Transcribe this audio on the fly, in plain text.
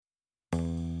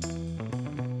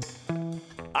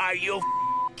Are you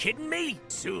kidding me?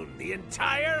 Soon the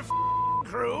entire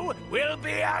crew will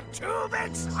be a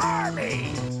Twovix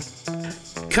army!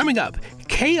 Coming up,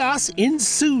 chaos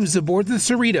ensues aboard the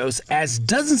Cerritos as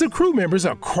dozens of crew members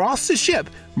across the ship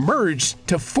merge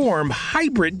to form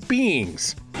hybrid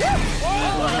beings.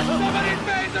 Somebody's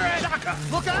phaser it!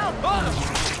 Look out!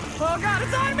 Oh God,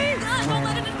 it's on me! Don't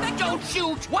let it infect you! Don't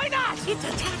shoot! Why not? It's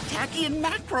a tacky and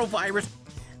macrovirus.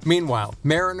 Meanwhile,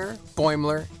 Mariner,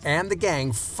 Boimler, and the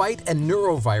gang fight a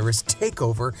neurovirus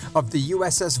takeover of the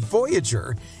USS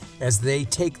Voyager as they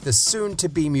take the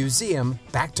soon-to-be museum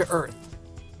back to Earth.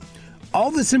 All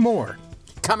this and more.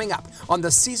 Coming up on the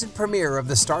season premiere of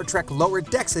the Star Trek Lower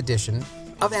Decks edition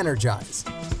of Energize.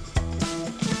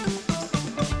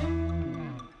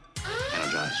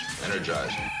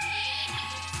 Energize.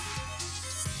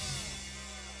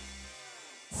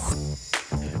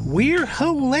 We're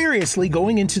hilariously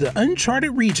going into the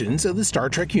uncharted regions of the Star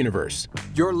Trek universe.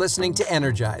 You're listening to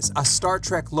Energize, a Star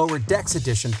Trek Lower Decks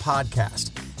edition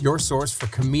podcast. Your source for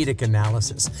comedic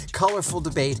analysis, colorful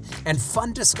debate, and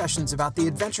fun discussions about the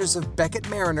adventures of Beckett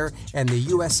Mariner and the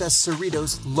USS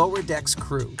Cerritos Lower Decks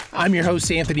crew. I'm your host,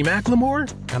 Anthony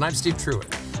McLemore. And I'm Steve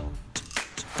Truitt.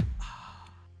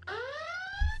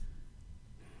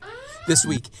 This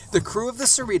week, the crew of the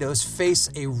Cerritos face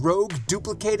a rogue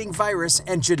duplicating virus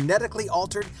and genetically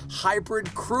altered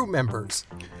hybrid crew members.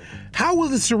 How will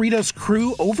the Cerritos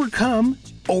crew overcome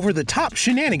over-the-top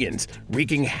shenanigans,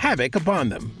 wreaking havoc upon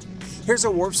them? Here's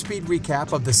a warp speed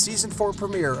recap of the Season 4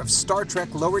 premiere of Star Trek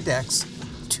Lower Decks,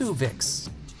 Twovix.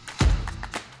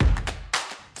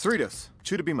 Cerritos,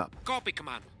 shoot a beam up. Copy,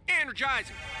 Command.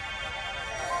 Energizing.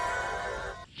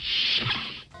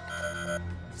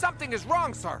 Something is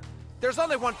wrong, sir. There's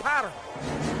only one pattern.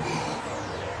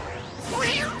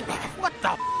 What the?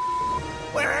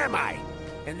 Where am I?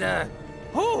 And,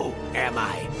 who am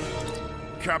I?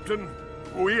 Captain,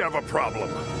 we have a problem.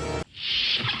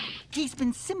 He's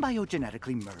been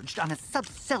symbiogenetically merged on a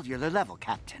subcellular level,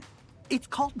 Captain. It's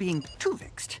called being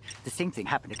Twovixed. The same thing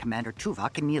happened to Commander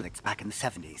Tuvok and Neelix back in the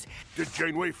 70s. Did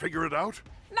Janeway figure it out?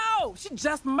 No, she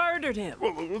just murdered him.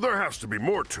 Well, there has to be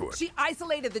more to it. She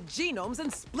isolated the genomes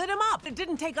and split them up. It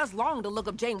didn't take us long to look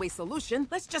up Janeway's solution.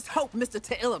 Let's just hope Mr.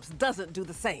 T'Illips doesn't do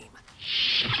the same.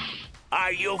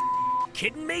 Are you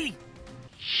kidding me?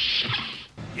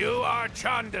 You are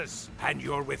Chandas, and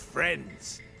you're with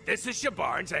friends. This is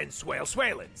Shabarns and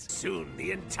Swalens. Soon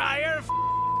the entire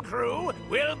crew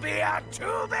will be a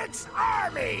Twovix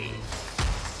army!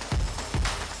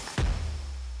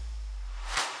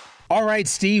 All right,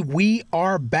 Steve, we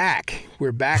are back.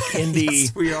 We're back in the...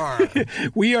 Yes, we are.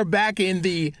 We are back in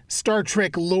the Star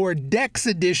Trek Lower Decks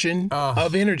edition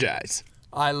of Energize.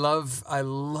 I love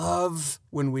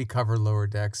when we cover Lower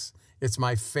Decks. It's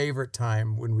my favorite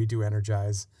time when we do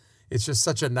Energize. It's just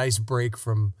such a nice break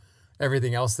from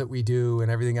everything else that we do and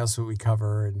everything else that we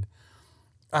cover. And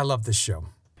I love this show.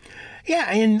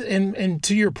 Yeah, and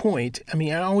to your point, I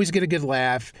mean, I always get a good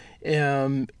laugh.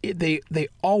 They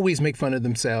always make fun of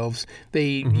themselves.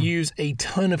 They use a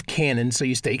ton of canon, so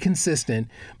you stay consistent.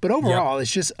 But overall, It's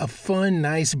just a fun,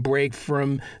 nice break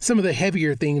from some of the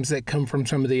heavier themes that come from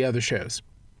some of the other shows.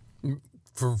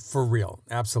 For real,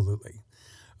 absolutely.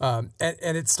 And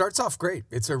it starts off great.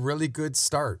 It's a really good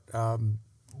start.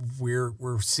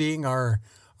 We're seeing our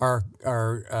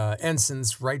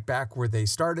ensigns right back where they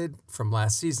started from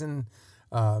last season.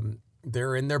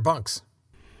 They're in their bunks.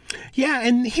 Yeah,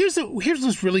 and here's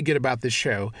what's really good about this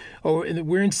show.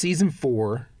 We're in season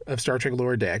 4 of Star Trek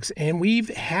Lower Decks, and we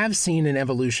have seen an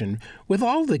evolution with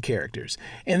all the characters.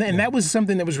 And that was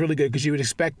something that was really good, because you would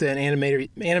expect an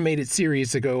animated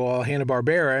series to go all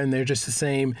Hanna-Barbera, and they're just the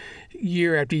same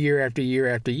year after year after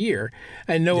year after year.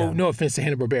 And no offense to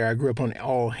Hanna-Barbera, I grew up on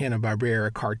all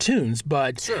Hanna-Barbera cartoons,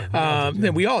 but sure,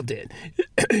 we all did,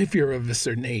 if you're of a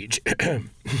certain age.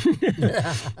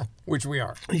 Yeah, which we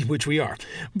are.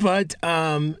 But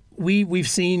we've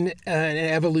seen an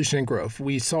evolution and growth.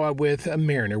 We saw it with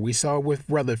Mariner. We saw it with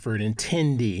Rutherford and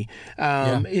Tendi.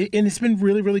 And it's been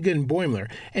really, really good in Boimler.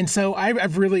 And so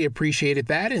I've really appreciated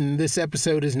that, and this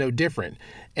episode is no different.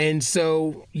 And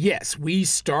so, yes, we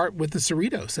start with the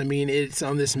Cerritos. I mean, it's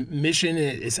on this mission.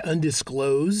 It's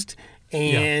undisclosed.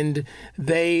 And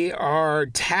they are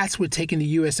tasked with taking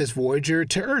the USS Voyager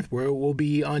to Earth, where it will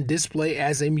be on display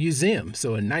as a museum.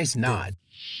 So a nice nod.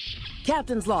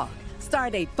 Captain's log,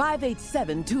 stardate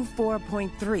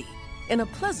 58724.3. In a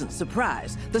pleasant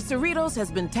surprise, the Cerritos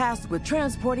has been tasked with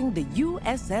transporting the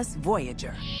USS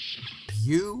Voyager.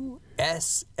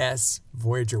 USS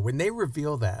Voyager. When they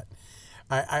reveal that,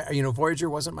 I Voyager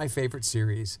wasn't my favorite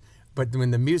series. But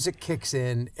when the music kicks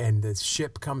in and the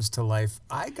ship comes to life,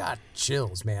 I got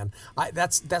chills, man.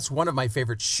 That's one of my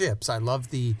favorite ships. I love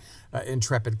the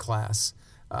Intrepid class.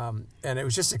 And it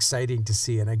was just exciting to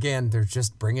see. And again, they're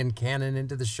just bringing canon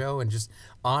into the show and just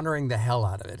honoring the hell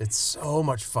out of it. It's so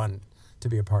much fun to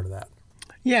be a part of that.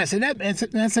 Yes, and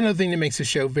that's another thing that makes the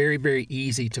show very, very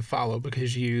easy to follow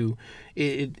because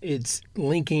it's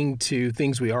linking to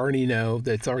things we already know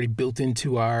that's already built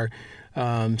into our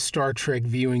Star Trek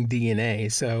viewing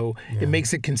DNA. So it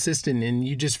makes it consistent, and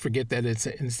you just forget that it's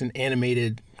an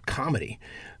animated comedy.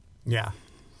 Yeah.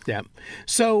 Yeah.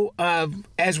 So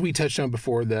as we touched on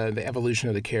before, the evolution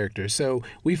of the character. So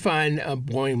we find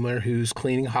Boimler who's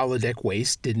cleaning holodeck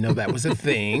waste. Didn't know that was a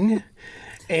thing.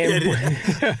 And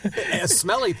a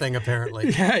smelly thing, apparently.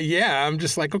 Yeah. I'm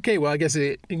just like, okay, well, I guess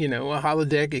a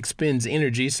holodeck expends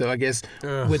energy. So I guess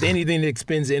with anything that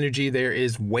expends energy, there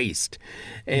is waste.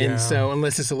 And so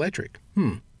unless it's electric.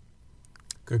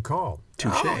 Good call.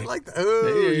 Touche. Oh, I like that.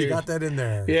 Oh, you got that in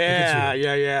there.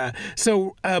 Yeah.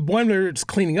 So Boimler's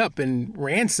cleaning up, and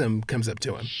Ransom comes up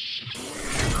to him.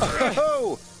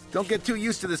 Oh, don't get too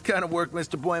used to this kind of work,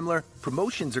 Mr. Boimler.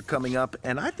 Promotions are coming up,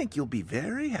 and I think you'll be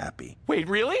very happy. Wait,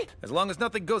 really? As long as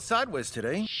nothing goes sideways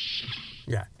today.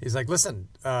 Yeah, he's like, listen,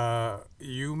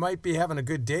 you might be having a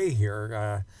good day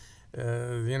here.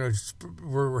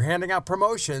 We're handing out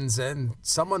promotions, and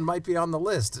someone might be on the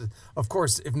list. Of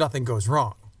course, if nothing goes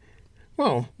wrong.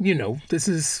 Well, this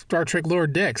is Star Trek Lower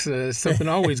Decks. Something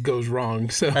always goes wrong.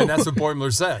 So, and that's what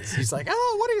Boimler says. He's like,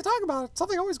 oh, what are you talking about?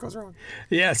 Something always goes wrong.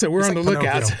 Yeah, so we're on the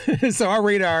lookout. So our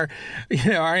radar,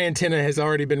 our antenna has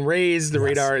already been raised. The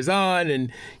radar is on,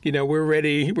 and we're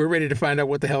ready. We're ready to find out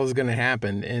what the hell is going to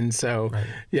happen. And so,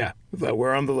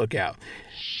 we're on the lookout.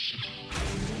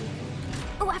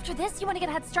 Oh, after this, you want to get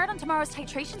a head start on tomorrow's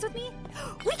titrations with me?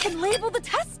 We can label the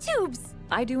test tubes.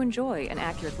 I do enjoy an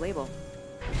accurate label.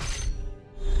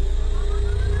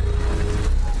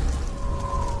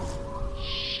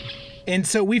 And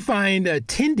so we find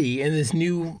Tendi and this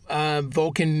new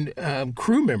Vulcan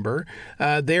crew member.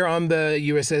 They're on the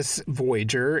USS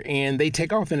Voyager, and they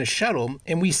take off in a shuttle.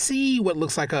 And we see what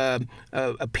looks like a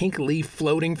pink leaf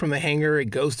floating from the hangar. It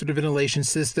goes through the ventilation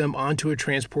system onto a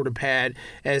transporter pad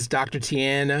as Dr.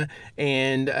 Tiana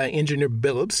and Engineer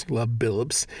Billups, love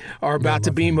Billups, are about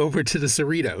to beam over to the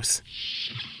Cerritos.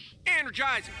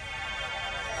 Energize!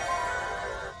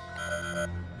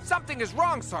 Something is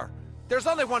wrong, sir. There's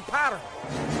only one pattern.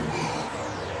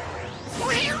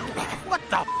 What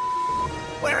the?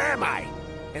 Where am I?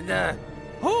 And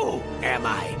who am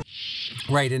I?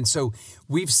 Right, and so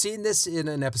we've seen this in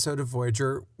an episode of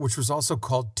Voyager, which was also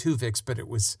called Twovix, but it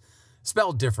was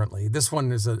spelled differently. This one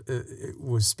it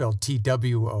was spelled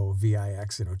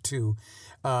Twovix, two.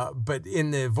 But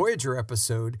in the Voyager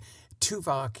episode,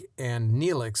 Tuvok and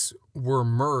Neelix were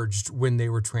merged when they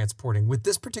were transporting with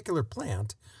this particular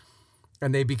plant,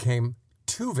 and they became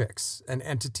Twovix, an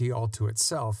entity all to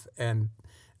itself. And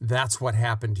that's what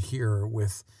happened here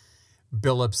with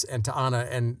Billups and T'Ana,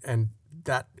 and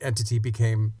that entity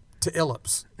became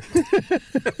T'Illups.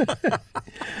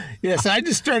 Yes, I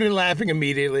just started laughing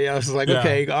immediately. I was like,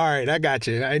 okay, all right, I got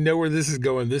you. I know where this is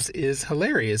going. This is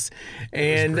hilarious.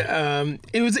 And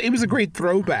it was a great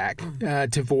throwback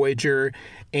to Voyager.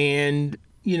 And,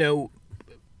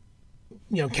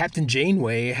 Captain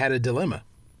Janeway had a dilemma.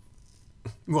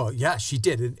 Well, yeah, she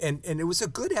did. And it was a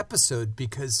good episode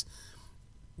because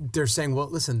they're saying, well,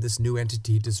 listen, this new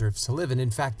entity deserves to live. And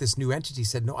in fact, this new entity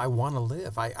said, no, I want to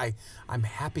live. I'm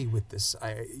happy with this.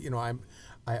 I'm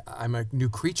a new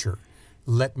creature.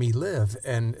 Let me live.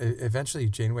 And eventually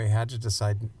Janeway had to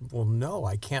decide, well, no,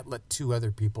 I can't let two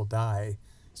other people die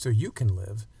so you can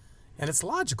live. And it's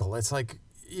logical. It's like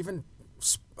even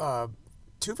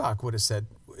Tuvok would have said,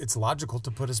 it's logical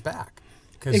to put us back.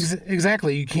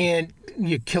 Exactly.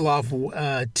 You kill off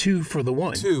two for the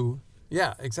one. Two.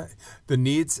 Yeah, exactly. The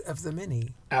needs of the many.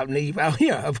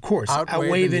 Of course.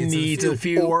 Outweigh the needs of the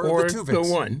few or the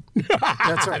one.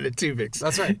 That's right. The Twovix.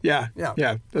 That's right. Yeah.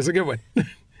 That's a good one.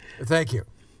 Thank you.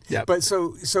 Yeah. But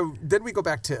so then we go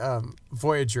back to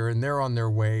Voyager, and they're on their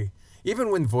way. Even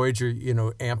when Voyager,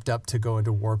 amped up to go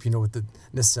into warp, with the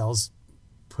nacelles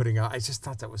putting out, I just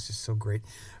thought that was just so great.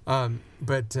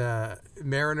 But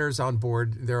Mariner's on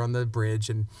board. They're on the bridge,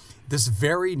 and this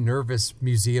very nervous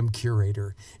museum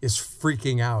curator is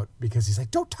freaking out because he's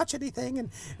like, don't touch anything, and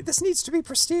this needs to be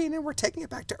pristine, and we're taking it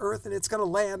back to Earth, and it's going to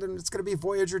land, and it's going to be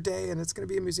Voyager Day, and it's going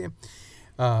to be a museum.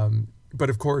 But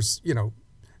of course,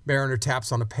 Mariner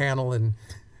taps on a panel and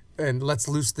lets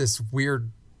loose this weird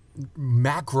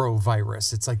macro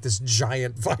virus. It's like this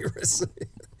giant virus.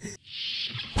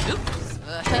 Oops.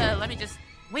 Let me just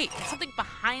Wait, there's something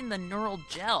behind the neural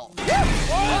gel. Somebody's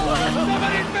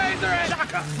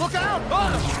phasering! Look out!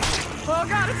 Oh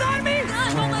God, it's on me!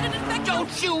 God, don't let it infect you!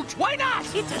 Don't shoot! Why not?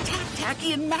 It's a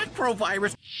tacky and macro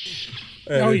virus.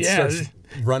 And it starts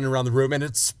running around the room, and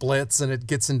it splits, and it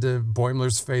gets into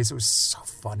Boimler's face. It was so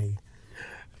funny.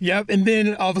 Yep, and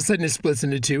then all of a sudden it splits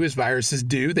into two, as viruses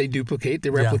do. They duplicate, they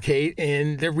replicate,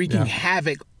 and they're wreaking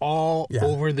havoc all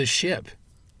over the ship.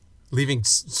 Leaving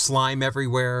slime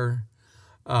everywhere.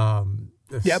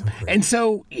 Yep. And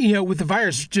so, with the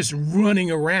virus just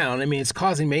running around, I mean, it's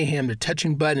causing mayhem. They're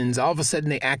touching buttons. All of a sudden,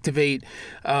 they activate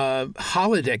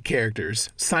holodeck characters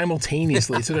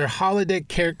simultaneously. So they're holodeck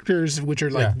characters, which are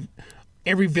like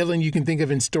every villain you can think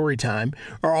of in story time,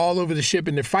 are all over the ship,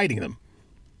 and they're fighting them.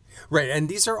 Right. And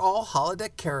these are all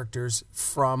holodeck characters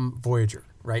from Voyager,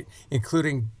 right?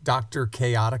 Including Dr.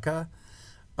 Chaotica,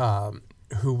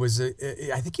 who was,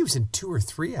 I think he was in 2 or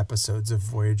 3 episodes of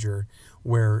Voyager,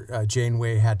 where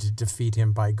Janeway had to defeat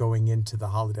him by going into the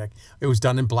holodeck. It was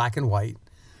done in black and white,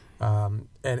 and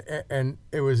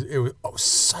it was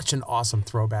such an awesome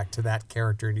throwback to that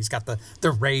character. And he's got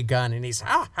the ray gun, and he's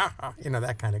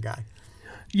that kind of guy.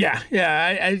 Yeah.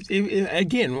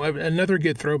 Again, another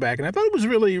good throwback, and I thought it was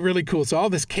really, really cool. So all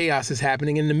this chaos is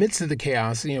happening. In the midst of the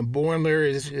chaos, Boimler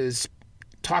is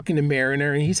talking to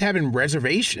Mariner, and he's having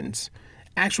reservations,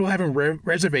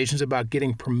 reservations about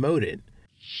getting promoted.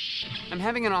 I'm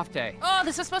having an off day. Oh,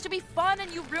 this was supposed to be fun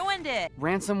and you ruined it.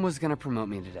 Ransom was gonna promote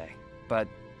me today, but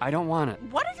I don't want it.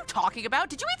 What are you talking about?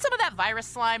 Did you eat some of that virus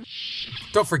slime?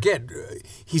 Don't forget,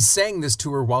 he's saying this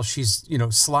to her while she's,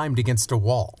 slimed against a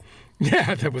wall.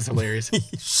 Yeah, that was hilarious.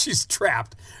 She's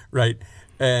trapped, right?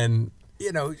 And,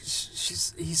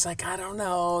 he's like, I don't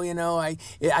know, I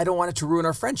don't want it to ruin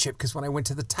our friendship, because when I went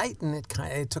to the Titan,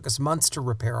 it took us months to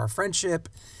repair our friendship.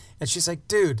 And she's like,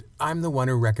 dude, I'm the one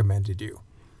who recommended you.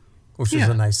 Which is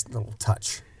a nice little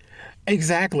touch.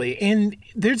 Exactly. And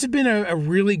there's been a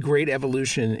really great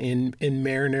evolution in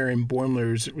Mariner and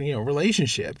Boimler's,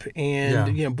 relationship.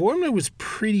 And, Boimler was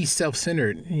pretty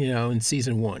self-centered, in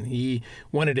season 1. He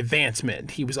wanted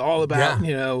advancement. He was all about,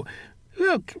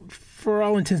 for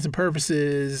all intents and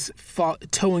purposes,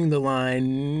 towing the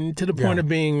line to the point of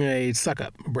being a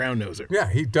suck-up, a brown-noser. Yeah,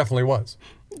 he definitely was.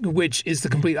 Which is the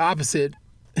complete opposite,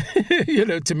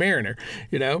 to Mariner,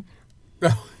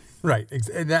 Right,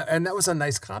 and that was a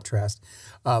nice contrast.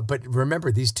 But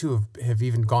remember, these two have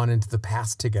even gone into the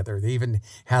past together. They even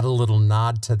had a little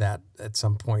nod to that at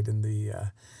some point in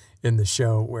the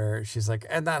show, where she's like,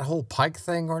 "And that whole Pike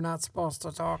thing we're not supposed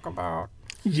to talk about."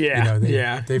 Yeah,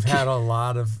 They've had a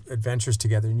lot of adventures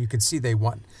together, and you can see they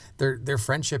want their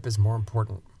friendship is more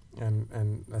important,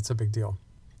 and that's a big deal.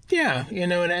 Yeah,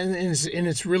 and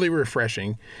it's really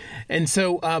refreshing. And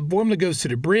so Boimler goes to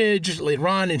the bridge later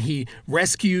on, and he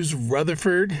rescues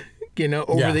Rutherford,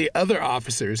 over the other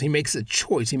officers. He makes a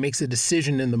choice. He makes a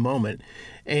decision in the moment,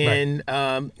 and,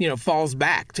 falls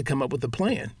back to come up with a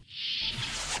plan.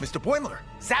 Mr. Boimler,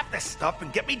 zap this stuff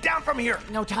and get me down from here.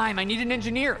 No time. I need an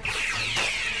engineer.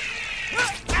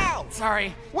 Ow!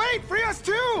 Sorry. Wait, free us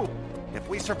too! If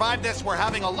we survive this, we're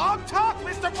having a long talk,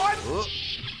 Mr. Boimler.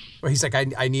 Well, he's like,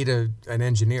 I need an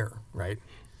engineer, right?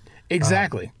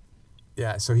 Exactly.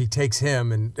 So he takes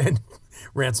him, and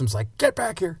Ransom's like, get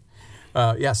back here.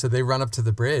 So they run up to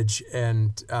the bridge,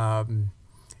 and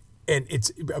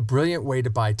it's a brilliant way to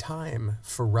buy time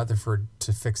for Rutherford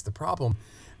to fix the problem.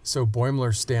 So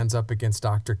Boimler stands up against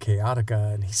Dr.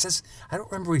 Chaotica, and he says, I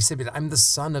don't remember what he said, but I'm the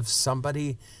son of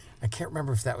somebody. I can't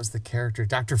remember if that was the character.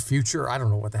 Dr. Future, I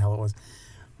don't know what the hell it was.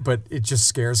 But it just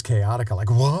scares Chaotica. Like,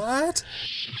 what?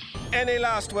 Any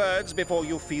last words before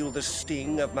you feel the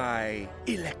sting of my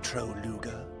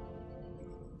electro-luger?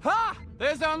 Ha!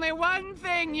 There's only one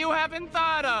thing you haven't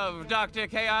thought of, Dr.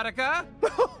 Chaotica.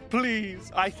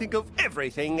 Please, I think of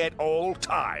everything at all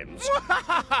times.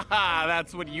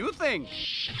 That's what you think.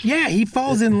 Yeah, he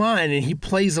falls in line and he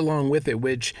plays along with it,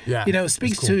 which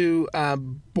speaks cool to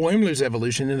Boimler's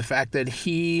evolution and the fact that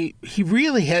he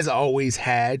really has always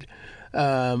had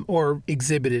or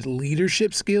exhibited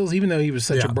leadership skills, even though he was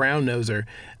such a brown-noser.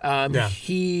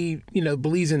 He,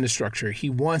 believes in the structure. He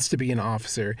wants to be an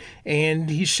officer, and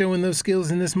he's showing those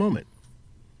skills in this moment.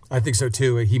 I think so,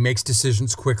 too. He makes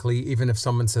decisions quickly, even if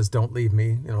someone says, don't leave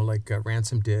me, like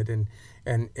Ransom did.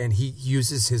 And he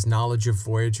uses his knowledge of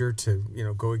Voyager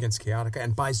to, go against Chaotica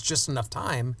and buys just enough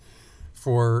time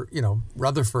for,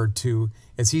 Rutherford to,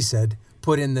 as he said,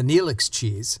 put in the Neelix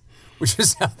cheese, which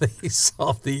is how they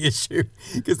solved the issue.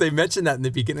 Because they mentioned that in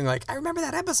the beginning, like, I remember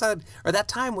that episode, or that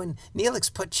time when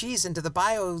Neelix put cheese into the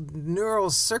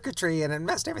bio-neural circuitry and it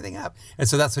messed everything up. And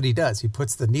so that's what he does. He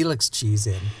puts the Neelix cheese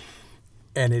in.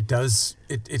 And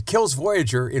it kills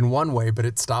Voyager in one way, but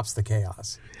it stops the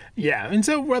chaos. Yeah, and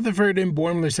so Rutherford and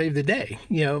Boimler save the day.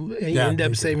 End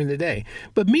up saving the day.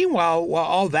 But meanwhile, while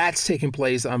all that's taking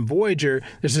place on Voyager,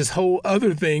 there's this whole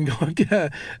other thing,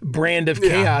 brand of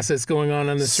chaos that's going on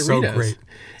the Cerritos.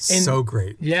 So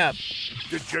great. Yeah.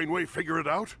 Did Janeway figure it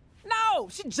out? No,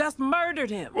 she just murdered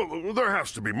him. Well, there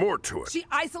has to be more to it. She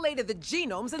isolated the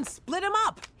genomes and split him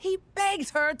up. He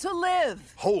begged her to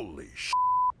live. Holy sh**.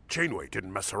 Janeway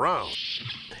didn't mess around.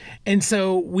 And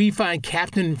so we find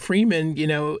Captain Freeman,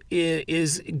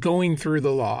 is going through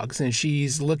the logs, and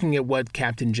she's looking at what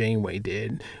Captain Janeway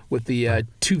did with the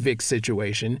Twovix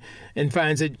situation, and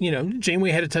finds that,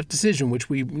 Janeway had a tough decision, which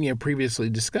we previously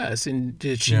discussed, and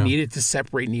she needed to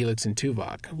separate Neelix and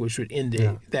Tuvok, which would end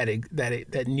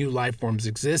that new life form's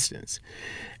existence.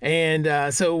 And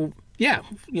that's a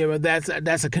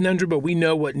conundrum, but we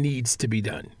know what needs to be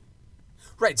done.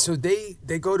 Right, so they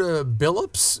go to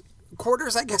Billups'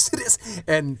 quarters, I guess it is,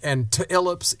 and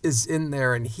Illips is in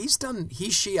there, and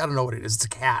she, I don't know what it is, it's a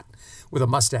cat with a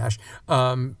mustache,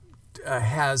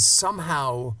 has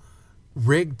somehow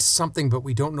rigged something, but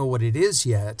we don't know what it is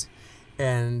yet.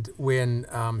 And when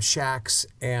Shax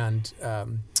and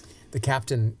the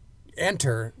captain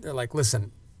enter, they're like,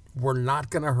 listen, we're not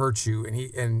going to hurt you.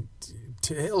 And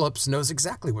Illips knows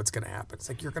exactly what's going to happen. It's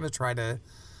like, you're going to try to,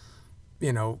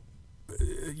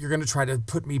 you're going to try to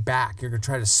put me back. You're going to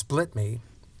try to split me.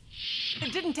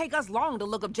 It didn't take us long to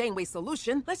look up Janeway's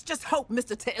solution. Let's just hope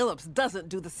Mr. Illips doesn't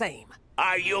do the same.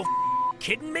 Are you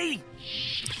kidding me?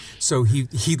 So he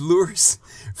lures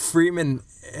Freeman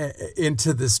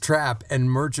into this trap and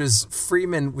merges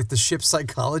Freeman with the ship's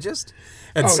psychologist.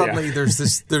 And suddenly there's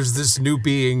this new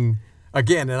being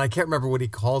again, and I can't remember what he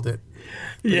called it.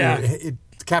 Yeah.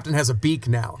 The captain has a beak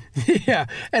now. Yeah.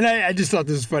 And I just thought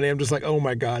this was funny. I'm just like, oh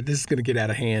my God, this is going to get out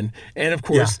of hand. And of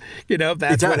course,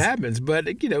 that's what happens. But,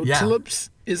 Tillips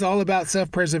is all about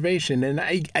self-preservation. And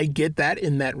I get that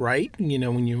in that right.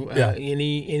 When you,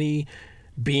 any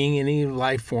being, any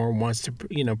life form wants to,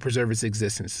 preserve its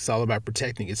existence. It's all about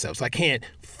protecting itself. So I can't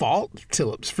fault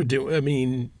Tillips for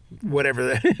doing,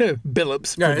 whatever,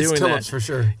 Billups for doing that. Tillips for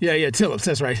sure. Yeah, Tillips,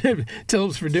 that's right.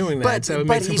 Tillips for doing that.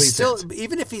 But he's still,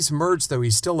 even if he's merged, though,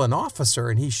 he's still an officer,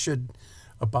 and he should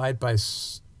abide by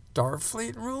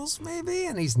Starfleet rules, maybe?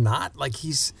 And he's not. Like,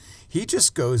 he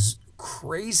just goes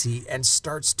crazy and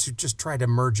starts to just try to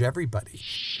merge everybody.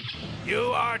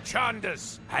 You are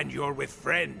Chandas, and you're with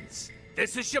friends.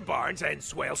 This is Shabarns and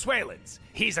Swale Swalens.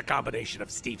 He's a combination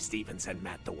of Steve Stevens and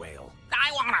Matt the Whale.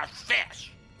 I want a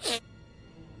fish.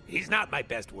 He's not my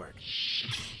best work.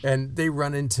 And they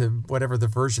run into whatever the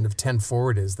version of 10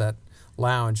 Forward is, that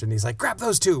lounge, and he's like, grab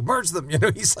those two, merge them.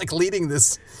 He's like leading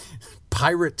this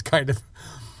pirate kind of,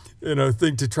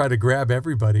 thing to try to grab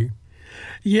everybody.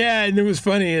 Yeah, and it was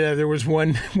funny. There was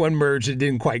one merge that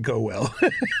didn't quite go well.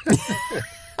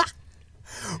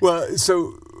 Well,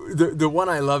 so the one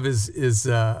I love is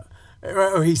I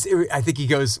think he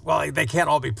goes, well, they can't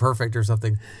all be perfect or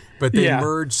something. But they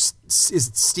merge. Is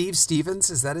it Steve Stevens?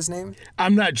 Is that his name?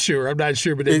 I'm not sure, but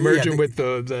they merge him with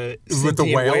the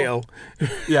whale.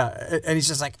 Yeah, and he's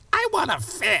just like, I want a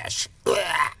fish.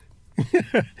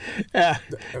 That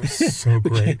was so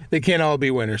great. They can't all be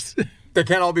winners. They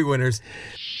can't all be winners.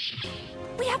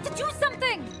 We have to do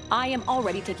something! I am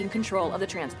already taking control of the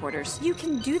transporters. You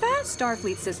can do that?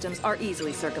 Starfleet systems are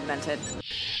easily circumvented.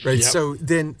 Right, so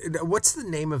then what's the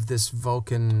name of this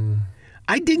Vulcan?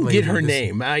 I didn't get her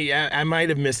name. I might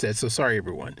have missed that, so sorry,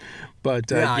 everyone.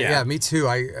 But yeah, me too.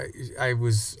 I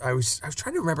was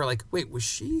trying to remember. Like, wait, was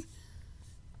she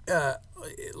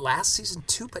last season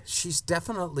too? But she's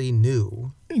definitely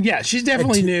new. Yeah, she's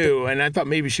definitely new. And I thought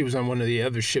maybe she was on one of the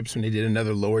other ships when they did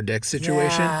another lower deck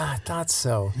situation. Yeah, I thought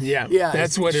so. Yeah,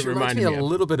 that's what it reminded me of. A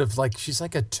little bit of like she's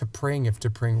like a T'Pring if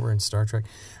T'Pring were in Star Trek,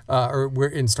 or we're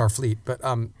in Starfleet. But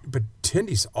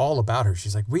Tindy's all about her.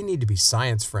 She's like, we need to be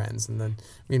science friends. And then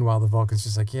meanwhile the Vulcan's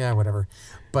just like, yeah, whatever.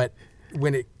 But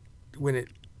when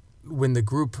the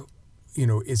group,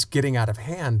 is getting out of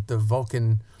hand, the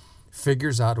Vulcan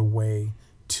figures out a way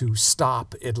to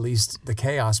stop at least the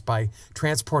chaos by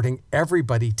transporting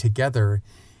everybody together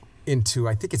into,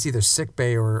 I think it's either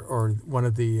sickbay or one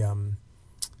of the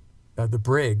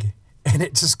brig, and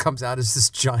it just comes out as this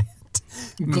giant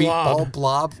meatball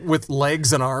blob with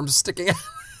legs and arms sticking out.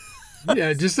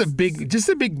 Yeah, just a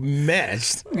big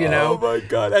mess, Oh my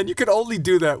God! And you can only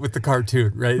do that with the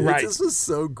cartoon, right? Right. This was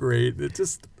so great. It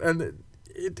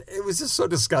was just so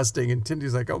disgusting. And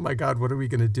Tindy's like, "Oh my God, what are we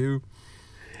gonna do?"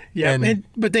 Yeah,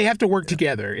 but they have to work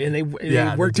together, and they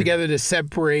work together to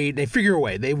separate. They figure a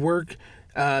way. They work.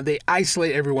 They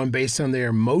isolate everyone based on their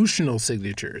emotional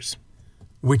signatures.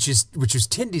 which is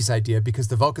Tindy's idea, because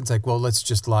the Vulcan's like, well, let's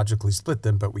just logically split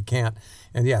them, but we can't.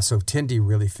 And yeah, so Tindy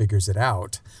really figures it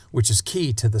out, which is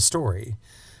key to the story.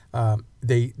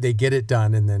 They get it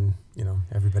done, and then,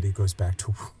 everybody goes back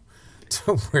to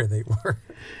where they were.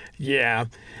 Yeah.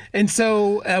 And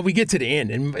so we get to the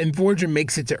end, and Voyager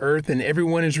makes it to Earth, and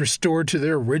everyone is restored to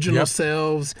their original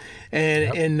selves.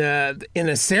 And in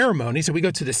a ceremony, so we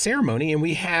go to the ceremony, and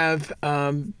we have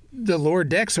the lower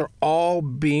decks are all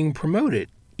being promoted,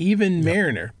 even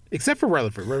Mariner, except for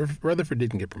Rutherford. Rutherford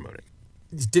didn't get promoted.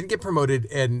 He didn't get promoted,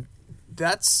 and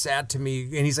that's sad to me.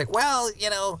 And he's like, well,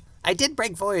 I did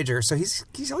break Voyager, so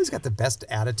he's always got the best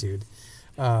attitude.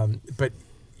 But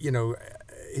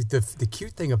the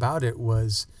cute thing about it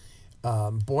was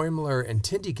Boimler and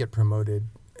Tindy get promoted,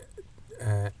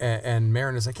 and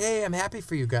Mariner's like, hey, I'm happy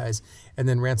for you guys. And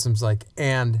then Ransom's like,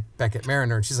 and Beckett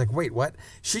Mariner. And she's like, wait, what?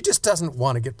 She just doesn't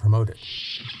want to get promoted.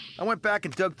 I went back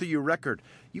and dug through your record.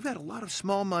 You've had a lot of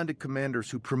small-minded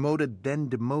commanders who promoted then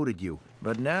demoted you.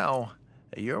 But now,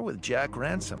 you're with Jack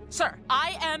Ransom. Sir,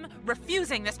 I am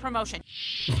refusing this promotion.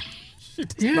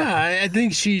 Yeah, I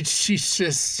think she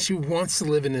wants to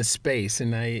live in this space,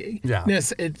 and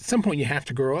at some point you have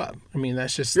to grow up. I mean,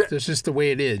 that's just the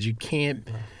way it is. You can't.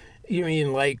 You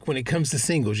mean, like, when it comes to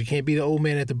singles, you can't be the old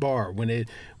man at the bar. When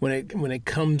it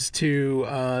comes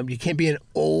to you can't be an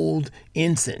old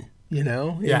ensign.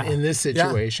 In this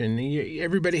situation,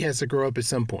 everybody has to grow up at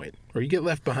some point, or you get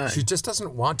left behind. She just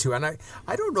doesn't want to, and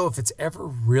I don't know if it's ever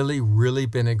really, really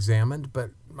been examined,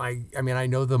 but I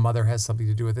know the mother has something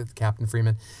to do with it, Captain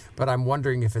Freeman, but I'm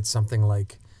wondering if it's something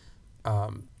like,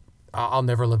 I'll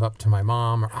never live up to my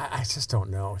mom, or I just don't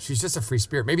know. She's just a free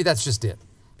spirit. Maybe that's just it.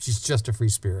 She's just a free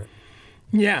spirit.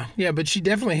 Yeah, but she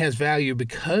definitely has value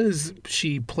because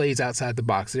she plays outside the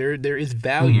box. There is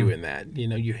value in that.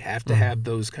 You have to have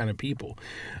those kind of people.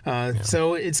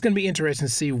 So it's going to be interesting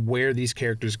to see where these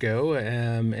characters go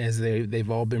as they've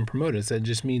all been promoted. So that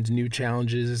just means new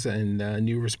challenges and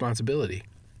new responsibility.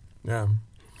 Yeah.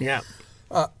 Yeah.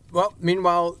 Well,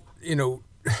 meanwhile, in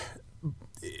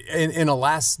a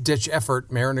last-ditch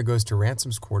effort, Mariner goes to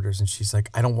Ransom's quarters, and she's like,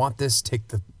 I don't want this. Take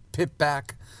the pip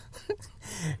back.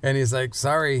 And he's like,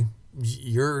 sorry,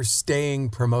 you're staying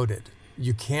promoted.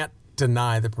 You can't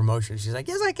deny the promotion. She's like,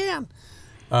 yes, I can.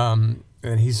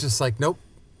 And he's just like, nope,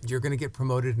 you're going to get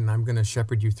promoted, and I'm going to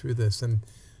shepherd you through this. And,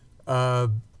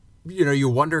 you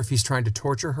wonder if he's trying to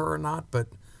torture her or not, but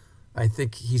I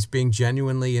think he's being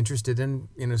genuinely interested in,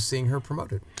 seeing her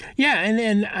promoted. Yeah,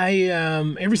 and I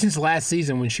ever since last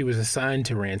season when she was assigned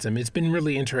to Ransom, it's been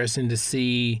really interesting to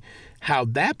see how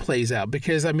that plays out,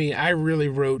 because I really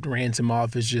wrote Ransom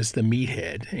off as just the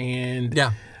meathead, and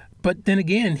but then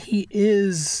again, he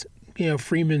is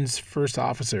Freeman's first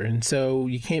officer, and so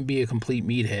you can't be a complete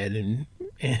meathead and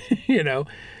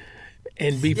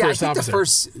and be first officer.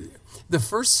 The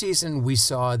first season we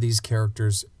saw these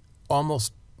characters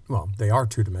almost. Well, they are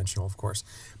two-dimensional, of course,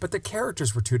 but the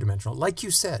characters were two-dimensional. Like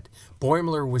you said,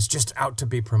 Boimler was just out to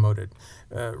be promoted.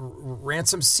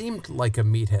 Ransom seemed like a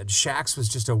meathead. Shax was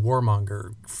just a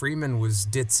warmonger. Freeman was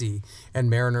ditzy, and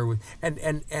Mariner was...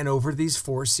 And over these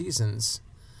 4 seasons,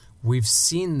 we've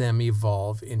seen them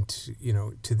evolve into,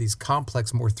 to these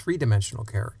complex, more three-dimensional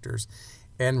characters,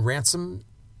 and Ransom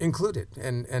included.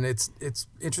 And it's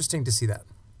interesting to see that.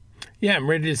 Yeah, I'm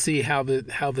ready to see how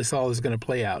this all is going to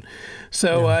play out.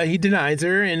 So he denies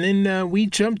her, and then we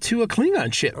jump to a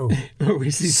Klingon ship. Where we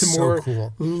see some more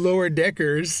cool lower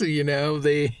deckers. They're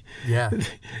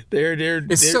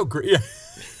so great. Yeah.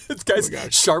 This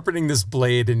guy's sharpening this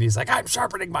blade, and he's like, I'm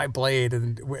sharpening my blade,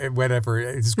 and whatever.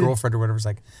 His girlfriend or whatever's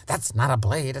like, that's not a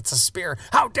blade, it's a spear.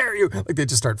 How dare you? Like, they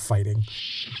just start fighting.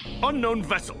 Unknown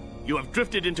vessel, you have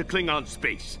drifted into Klingon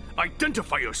space.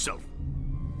 Identify yourself.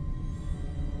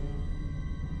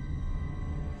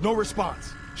 No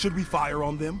response. Should we fire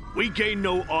on them? We gain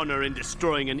no honor in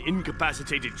destroying an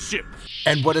incapacitated ship.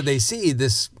 And what do they see?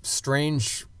 This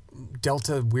strange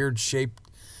delta weird-shaped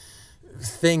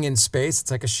thing in space. It's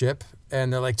like a ship.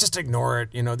 And they're like, just ignore it.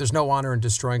 There's no honor in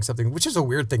destroying something, which is a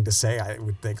weird thing to say, I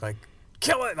would think. Like,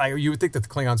 kill it. Like, you would think that the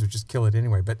Klingons would just kill it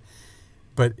anyway.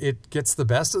 But it gets the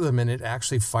best of them, and it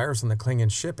actually fires on the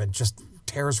Klingon ship and just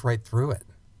tears right through it.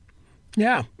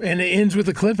 Yeah, and it ends with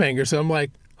a cliffhanger. So I'm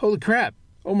like, holy crap.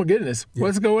 Oh my goodness,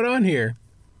 what's going on here?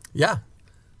 Yeah.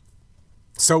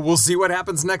 So we'll see what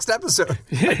happens next episode.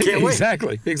 I can't wait.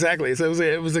 Exactly. So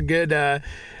it was a good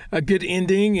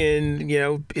ending, and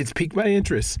it's piqued my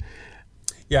interest.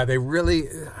 Yeah, they really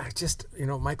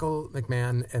Michael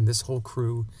McMahon and this whole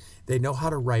crew, they know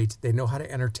how to write, they know how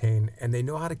to entertain, and they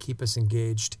know how to keep us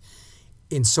engaged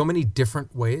in so many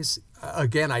different ways.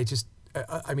 Again,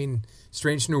 I mean,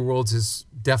 Strange New Worlds is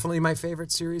definitely my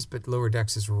favorite series, but Lower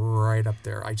Decks is right up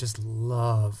there. I just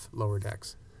love Lower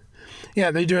Decks.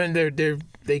 Yeah, they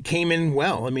came in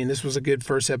well. I mean, this was a good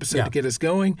first episode to get us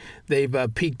going. They've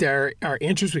piqued our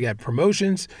interest. We got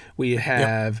promotions. We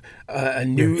have a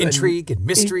new intrigue and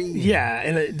mystery.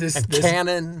 And this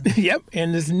canon. Yep,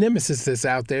 and this nemesis that's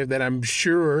out there that I'm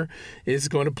sure is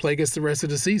going to plague us the rest of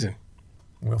the season.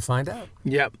 We'll find out.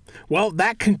 Yep. Well,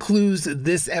 that concludes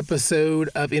this episode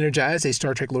of Energize, a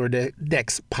Star Trek Lower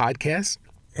Decks podcast.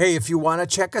 Hey, if you want to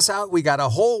check us out, we got a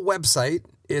whole website.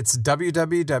 It's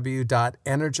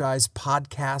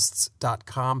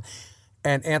www.energizepodcasts.com.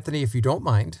 And Anthony, if you don't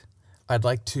mind, I'd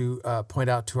like to point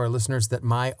out to our listeners that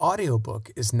my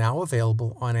audiobook is now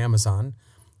available on Amazon.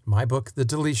 My book, The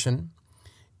Deletion,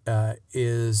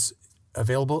 is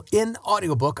available in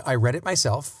audiobook. I read it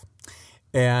myself.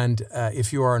 And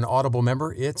if you are an Audible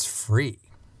member, it's free.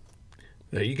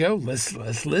 There you go. Let's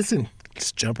listen.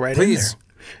 Let's jump right in there.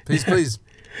 Please.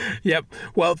 Yep.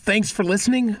 Well, thanks for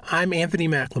listening. I'm Anthony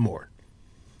McLemore.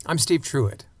 I'm Steve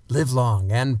Truitt. Live long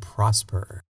and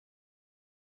prosper.